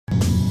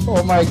โอ้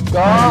my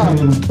god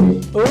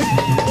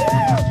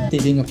ตี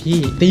จริงกับพี่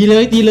ตีเล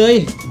ย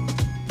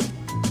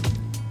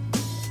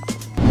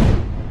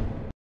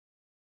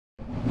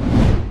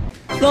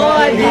ส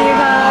วัสดี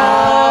ครั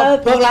บ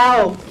พวกเรา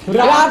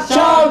รักช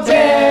อบเ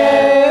จ็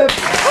บ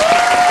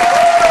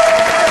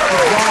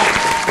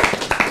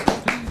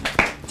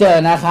เจอ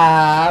นะค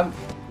รับ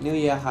นิว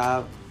เยียครับ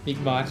บิ๊ก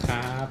บอสค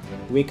รับ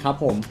วิกครับ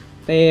ผม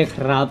เต้ค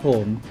รับผ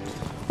ม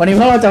วันนี้พ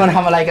วกเราจะมาท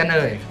ำอะไรกันเ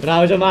อ่ยเรา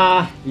จะมา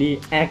รี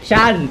แอค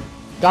ชั่น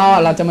ก็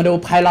เราจะมาดู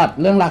ไพลอต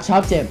เรื่องรักชอ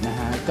บเจ็บนะ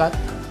ฮะก็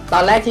ตอ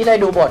นแรกที่ได้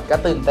ดูบทก็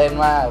ตื่นเต้น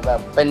มากแบบ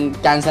เป็น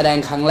การแสดง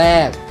ครั้งแร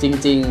กจ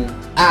ริง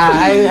ๆ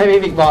ให้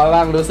พี่บิ๊กบอสบ้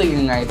างรู้สึก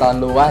ยังไงตอน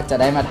รู้ว่าจะ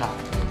ได้มาถ่าย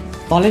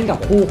ตอนเล่นกับ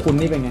คู่คุณ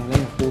นี่เป็นไงเล่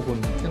นกับคู่คุณ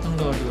ก็ต้อง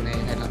โดนอยู่ใน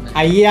ไพลอตนะไ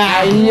อ้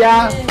ยา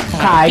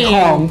ขายข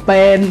องเ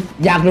ป็น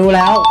อยากรู้แ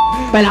ล้ว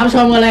ไปรับช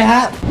มกันเลยฮ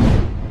ะ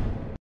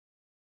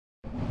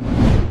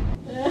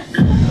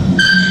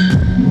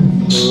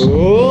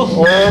โ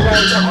อ้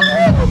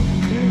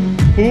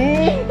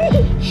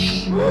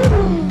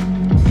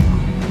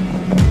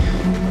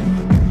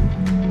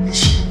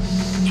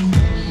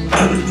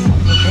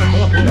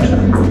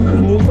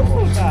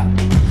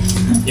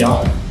เดี๋ยว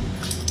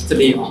จะ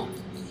ดีเหรอ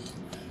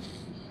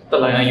ตอน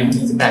เราอายุ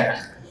18อ่ะ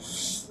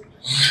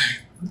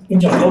มึง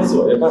จำโลกส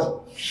วยได้ป่ะ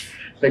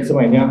เด็กส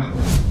มัยเนี้ย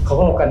เขา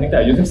ก็รบกันตั้งแต่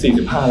อายุ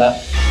14-15แล้ว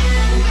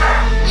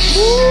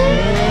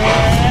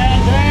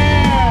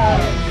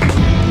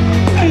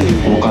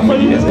อุปกรณ์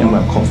BDSM แบ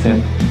บครบเซ็ต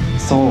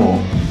โซ่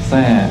แ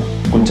ส้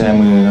กุญแจ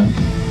มือ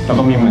แล้ว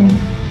ก็มีเหมือน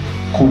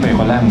คู่เปย์ค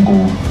นแรกของกู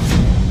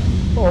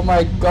โอ้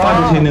my god ฟาด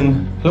ทีนึง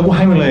แล้วกูใ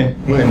ห้มันเลย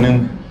10,000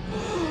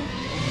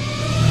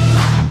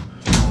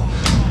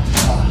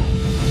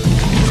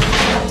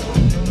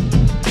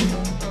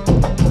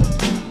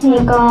นี่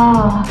ก็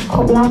คร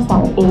บรอบ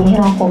2 ปีที่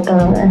เราคบกัน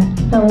แล้วนะ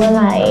แล้วเมื่อไ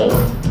หร่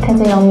เธอ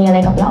จะยอมมีอะไร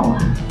กับเราอ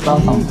ะรอบ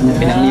2คนเ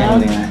ป็นนักเรียน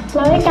เลยนะแ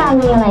ล้วในการ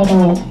มีอะไรกัน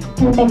เนี่ย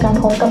มันเป็นการ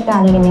ทบกับกา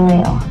รเรียนยังไง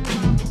หรอ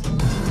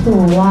หรื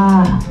อว่า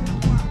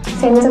เ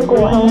ซนจะกลั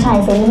วน้องชาย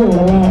เซนหึง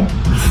กันแน่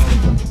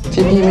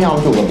ที่พี่ไม่ยอม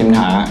จูบกับพิมถ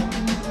า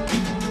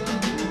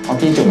เพราะ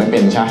พี่จูบไม่เป็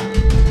นใช่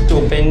จู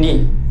บเป็นดิ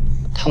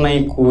ทำไม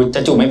กูจะ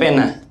จูบไม่เป็น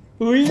อ่ะ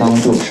ลอง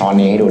จูบช้อน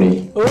นี้ให้ดูดิ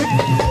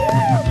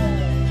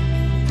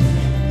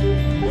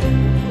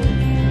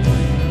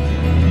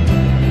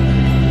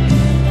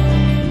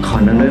ขอ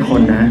นั่งด้วยค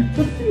นนะ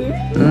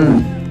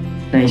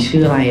ในชื่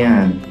ออะไรอ่ะ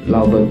เรา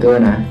เบอร์เกอ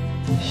ร์นะ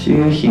ชื่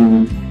อคิง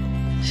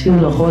ชื่อ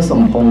เราโคตรส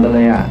มพงษ์กันเล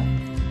ยอ่ะ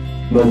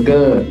เบอร์เก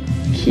อร์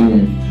คิง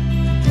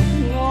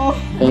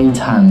เอ้ย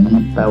ฉัน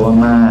แปลว่า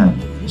มาก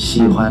ชี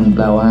ควันแป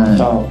ลว่า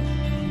ชอบ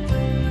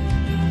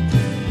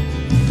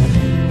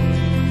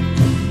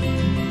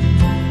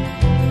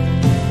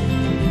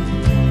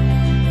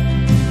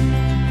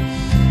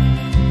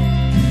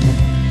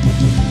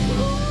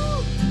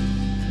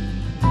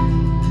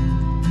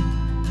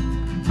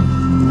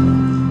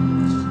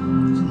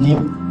นี่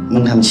มึ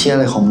งทำเชี่ยอะ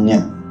ไรของมึงเนี่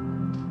ย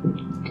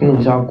ก็มึง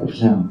ชอบกู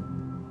ใช่ไหม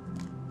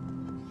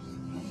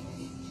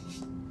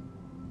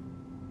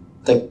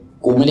แต่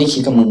กูไม่ได้คิ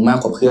ดกับมึงมาก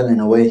กว่าเพื่อนเลย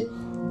นะเว้ย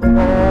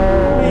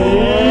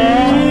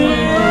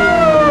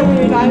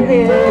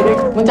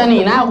มึงจะหนี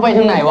หน้ากูไป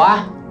ถึงไหนวะ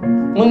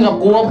มึงกับ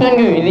กูว่าเพื่อน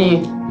กันอยู่ดี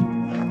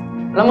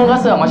แล้วมึงก็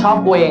เสือกมาชอบ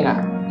กูเองอะ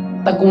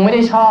แต่กูไม่ไ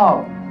ด้ชอบ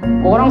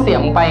กูก็ต้องเสีย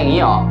มึงไปอย่างนี้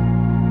หรอ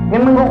งั้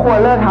นมึงก็ควร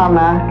เลิกท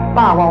ำนะป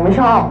ากบอกไม่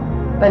ชอบ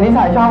แต่นิ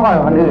สัยชอบก่อน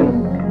กับคนอื่น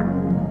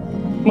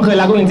มึงเคย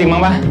รักกูจริงๆมั้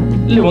งปะ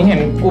หรือมึงเห็น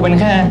กูเป็น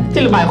แค่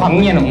ที่ระบายความเ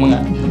งียบของมึงอ่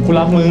ะกู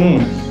รักมึง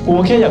กู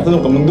แค่อยากสนุ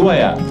กกับมึงด้วย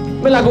อ่ะ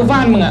เวลากูฟา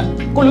ดมึงอ่ะ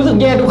กูรู้สึก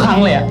แย่ทุกครั้ง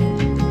เลยอ่ะ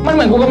มันเห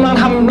มือนกูกำลัง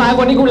ทำร้ายค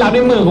นที่กูรักด้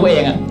วยมือกูเอ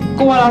งอ่ะ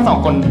กูว่าเรา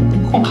2 คน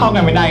คงเข้ากั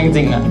นไม่ได้จ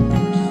ริงๆอ่ะ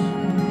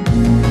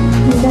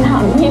มึงจะถา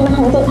มพี่เป็นค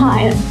รั้งสุดท้าย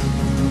อะ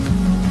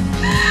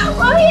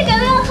ว่าพี่จะ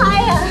เลือกใคร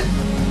อะ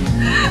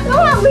ระ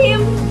หว่างพิ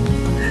ม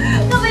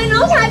กับไอ้น้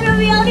องชาย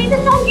เบียวๆที่จะ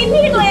ต้องกิน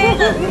พี่ตัวเอง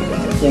อะ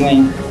ยังไง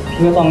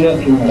พี่ก็ต้องเลือก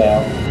พิมอยู่แล้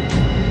ว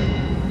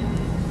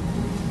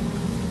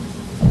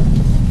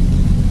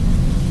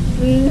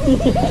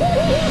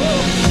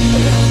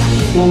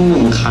ร่วม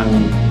1 คัน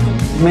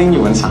แม่งอ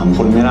ยู่กัน3 ค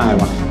นไม่ได้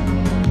วะ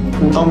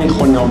มันต้องมีค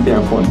นยอมเปีย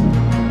กฝน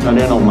แล้วเ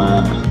ดินออกมา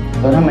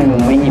แล้วทำไมมึ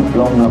งไม่หยิบ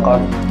ร่มแล้วก็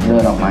เดิ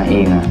นออกมาเอ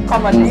งอ่ะ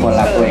มึงควร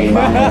รักตัวเอง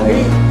บ้างเลย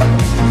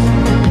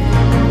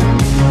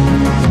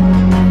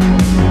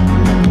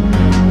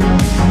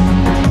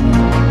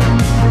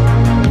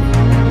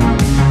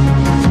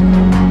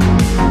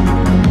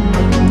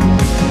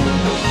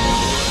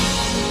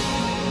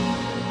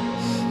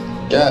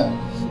เด้อ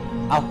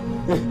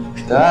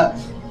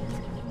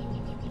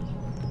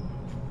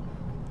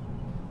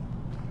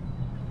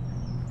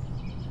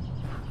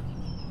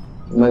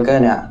เบอร์เกอ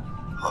ร์เนี่ย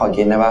ขอ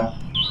กินได้ปะ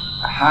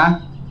ฮะ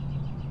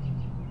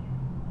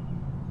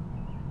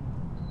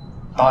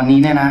ตอนนี้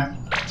เนี่ยนะ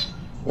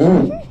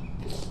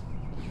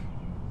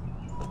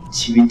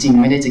ชีวิตจริง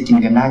ไม่ได้จะกิน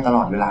กันได้ตล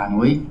อดเวลา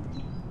นุ้ย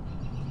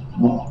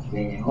บอกแ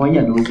ล้วว่าอย่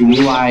าดูซีรี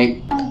ส์วาย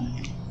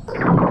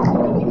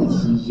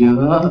เยอ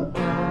ะ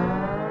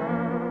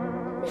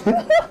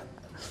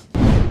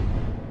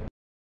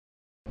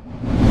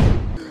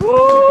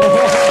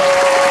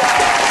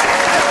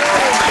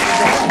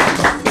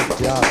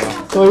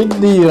เฮ้ย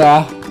ดีนะ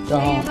ก็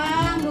เป็นไงบ้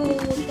างดู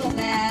จบ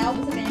แล้ว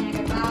รู้สึกเป็นยังไง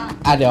กันบ้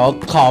าง เดี๋ยว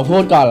ขอพู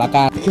ดก่อนละ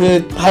กันคือ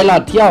ไพลอ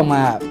ตที่ออกม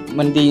า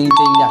มันดีจ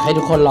ริงๆอยากให้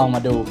ทุกคนลองม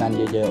าดูกัน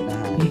เยอะๆนะ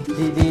ฮะ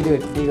ดี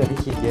กว่าที่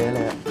คิดเยอะเล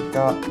ยอะ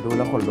ก็ดูแ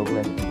ล้วขนลุกเล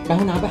ยไป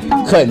ห้องน้ำไป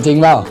เขินจริง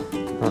เปล่า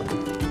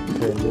เ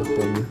ขินอยู่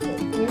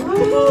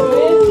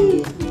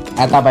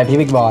ต่อไปพี่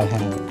บิ๊กบอยครั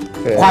บ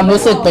ความ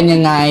รู้สึกเป็นยั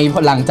งไง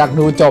หลังจาก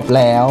ดูจบแ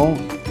ล้ว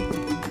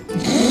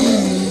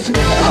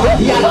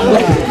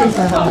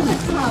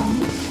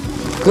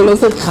คือรู้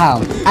สึกข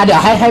ำเดี๋ย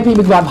วให้พี่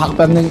บิ๊กบอยพักแ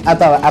ป๊บนึง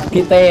ต่อ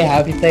พี่เต้ครั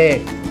บพี่เต้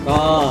ก็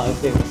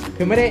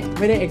คือไม่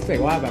ได้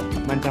expect ว่าแบบ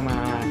มันจะมา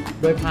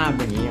ด้วยภาพ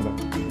อย่างนี้แบบ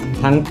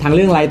ทั้งเ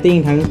รื่อง lighting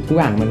ทั้งทุก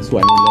อย่างมันสว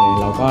ยหมดเลย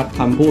แล้วก็ค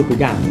ำพูดทุก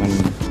อย่างมัน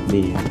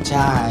ดีครับ ใ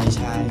ช่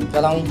ก็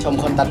ต้องชม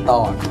คนตัดต่อ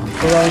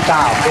เรื่องเ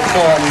ก่าทุกค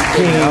นจ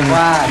ริงครับ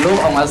ว่ารูป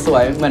ออกมาสว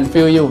ยเหมือน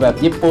ฟิลอยู่แบบ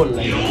ญี่ปุ่นเ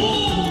ลย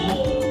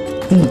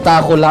ตา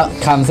คุณละ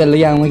คำเสร็จหรื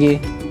อยังเมื่อกี้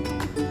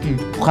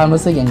ความ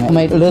รู้สึกยังไงไ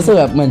ม่รู้สึก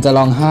แบบเหมือนจะ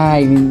ร้องไห้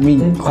มี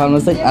ความ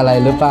รู้สึกอะไร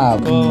หรือเปล่า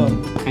ก็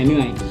หายเห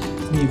นื่อย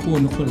มีคู่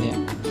ทุกคนเลย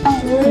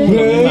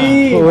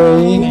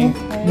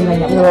มีอะไร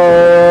อยาก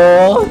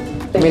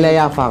มีอะไรอ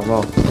ยากฝากบอ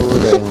กพูด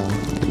เลยนะ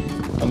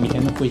เรามีแค่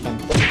มาคุยกัน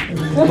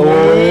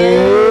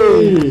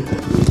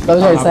ต้อง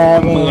ใช้แซม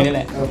มือนี่แห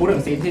ละ พูดถึ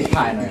งซีนที่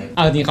ถ่ายหน่อย เอ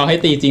าจริงเขาให้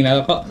ตีจริงแล้ว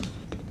ก็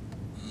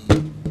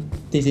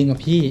ตีจริงกับ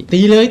พี่ตี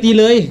เ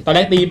ลยตอนแร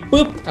กตี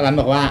ปุ๊บอารัน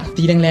บอกว่า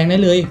ตีแรงๆได้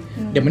เลย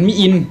เดี๋ยวมันมี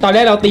อินตอนแร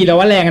กเราตีแล้ว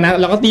ว่าแรงนะ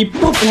เราก็ตี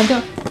ปุ๊บอารันก็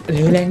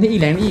แรงได้อี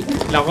ก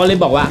เราก็เลย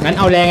บอกว่างั้น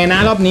เอาแรงไงนะ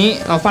รอบนี้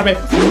เราฟาดไป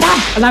ปั๊บ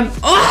อารัน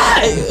โอ๊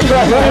ย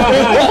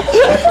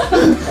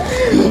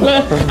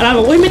อารันบ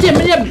อกอุ้ยไม่เจ็บ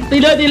ตี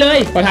เลย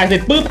พอถ่ายเสร็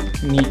จปุ๊บ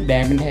นี่แด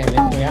งเป็นแถบเลย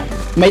ตรงเนี้ย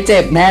ไม่เจ็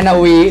บแน่นะ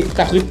วี แ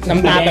ต่คือน้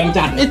ำตาแดง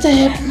จัดไม่เจ็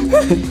บ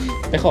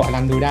ไปขออารั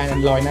นดูได้นะ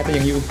รอยน่าจะ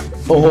ยังอยู่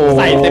โอ้โห ใ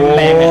ส่เต็มแ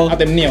รงเลยเอา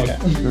เต็มเหนียวเลย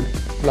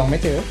ลองไม่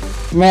เจอ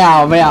ไม่เอา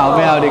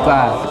ดีกว่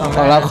าข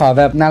องเราขอ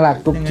แบบน่ารัก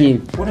กุ๊กกิ๊บ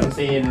พูดถึง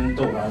ซีน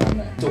จูบแล้ว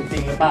นะจูบจริ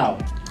งหรือเปล่า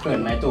เขิน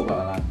ไหมจูบกับ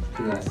อะไร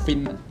คืออะไร ฟิน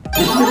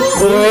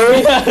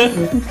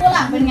ตัวห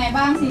ลังเป็นไง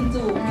บ้างซีน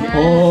จูบ โ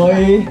อ้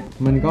ย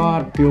มันก็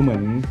ฟิลเหมือ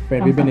นเฟร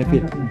นด์วิดเบเนฟิ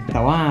ตแ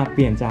ต่ว่าเป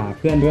ลี่ยนจาก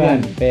เพื่อน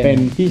เป็น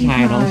พี่ชา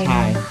ยน้องช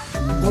าย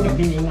พูดถึง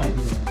พี่นิ้งหน่อย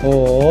พี่นิ้ง โอ้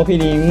พี่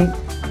นิ้ง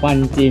วัน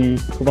จริง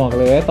กูบอก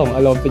เลยส่งอ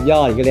ารมณ์เป็นย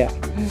อดอีกเลย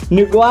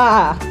นึกว่า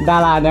ดา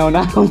ราแนวห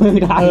น้าเมือง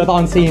ไทยตอ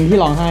นซีนที่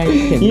ร้องไห้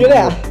เห็นนี่แห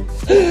ละ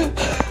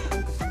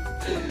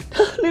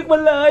นึกมั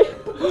นเลย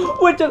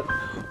ว่า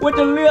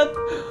จะเลือก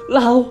เ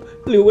รา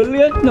หรือว่าเ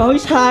ลือกน้อง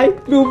ชาย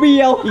ดูเบี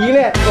ยวอีกแ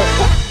หละ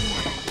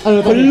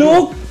คน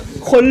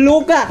ลุ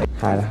กอ่ะ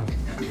ถ่ายแล้ว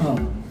ครับ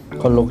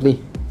คนลุกดิ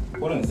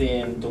พูดถึงซี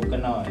นจูบกั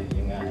นหน่อย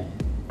ยังไง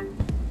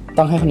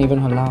ต้องให้คนนี้เป็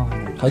นคนเล่า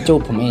เขาจูบ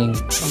ผมเอง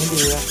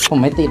ผม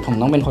ไม่ติดผม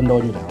ต้องเป็นคนโด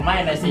นอยู่แล้ว ไม่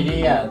ในซีรี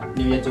ส์อ่ะ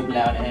ดิวจะจูบแ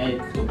ล้วเนี่ยให้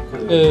จูบ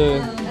คือ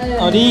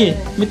เอาดิ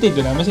ไม่ติดอ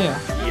ยู่แล้วไม่ใช่เหรอ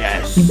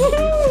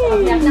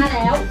ยักหน้าแ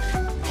ล้ว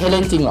ให้เ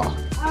ล่นจริงเหรอ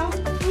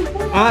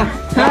 5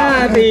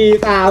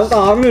 4 3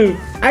 2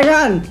 1 แอค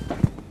ชั่น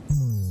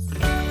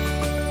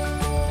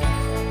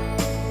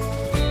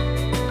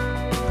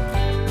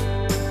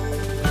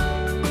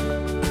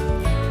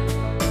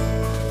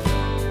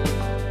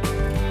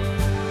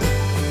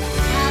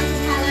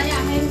ดท้ายแล้วอยา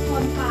กให้ทุกค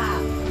นฝาก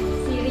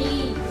ซีรี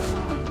ส์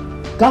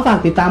ก็ฝาก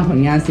ติดตามผล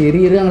งานซี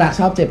รีส์เรื่องรัก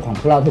ชอบเจ็บของ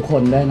พวกเราทุกค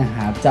นด้วยนะค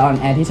รับจะออน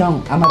แอร์ที่ช่อง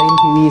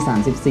AMARINTV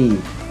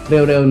 34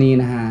 เร็วๆนี้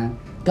นะฮะ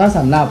ก็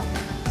สำหรับ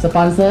สป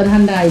อนเซอร์ท่า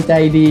นใดใจ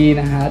ดี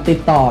นะฮะติด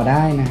ต่อไ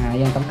ด้นะฮะ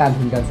ยังต้องการ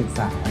ทุนการศึกษ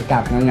ากั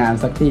บงาน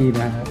สักที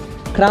นะครับ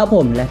ครับผ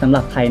มและสำห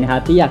รับใครนะครั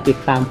บที่อยากติด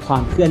ตามควา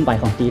มเคลื่อนไหว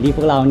ของซีรีส์พ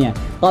วกเราเนี่ย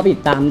ก็ติด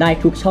ตามได้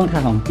ทุกช่องทา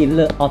งของ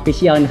Jinloe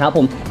Official นะครับผ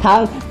มทั้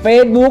ง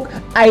Facebook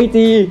IG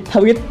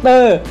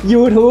Twitter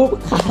YouTube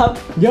ครับ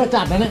เยอะ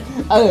จัดนะเนี่ย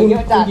เยอ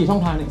ะจัด กี่ช่อ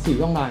งทางเนี่ย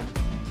4 ช่องทาง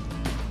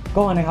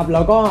ก็นะครับแ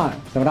ล้วก็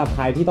สำหรับใค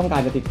รที่ต้องกา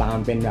รจะติดตาม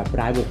เป็นแบบ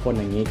รายบุคคล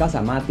อย่างนี้ก็ส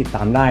ามารถติดต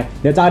ามได้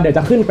เดี๋ยวจ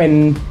ะขึ้นเป็น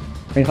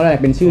เขาเรียกอะไ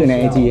รเป็นชื่อใน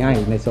IG ให้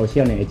ในโซเชี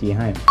ยลใน IG ใ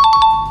ห้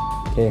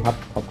โอเคครับ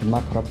ขอบคุณม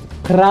ากครับ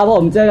ครับผ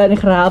มเจอกันนะ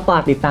ครับฝา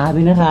กติดตาม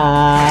ด้วยนะครั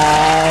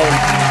บ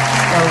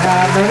ขอบคุณครั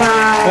บบ๊ายบา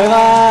ย บ๊ายบ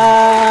าย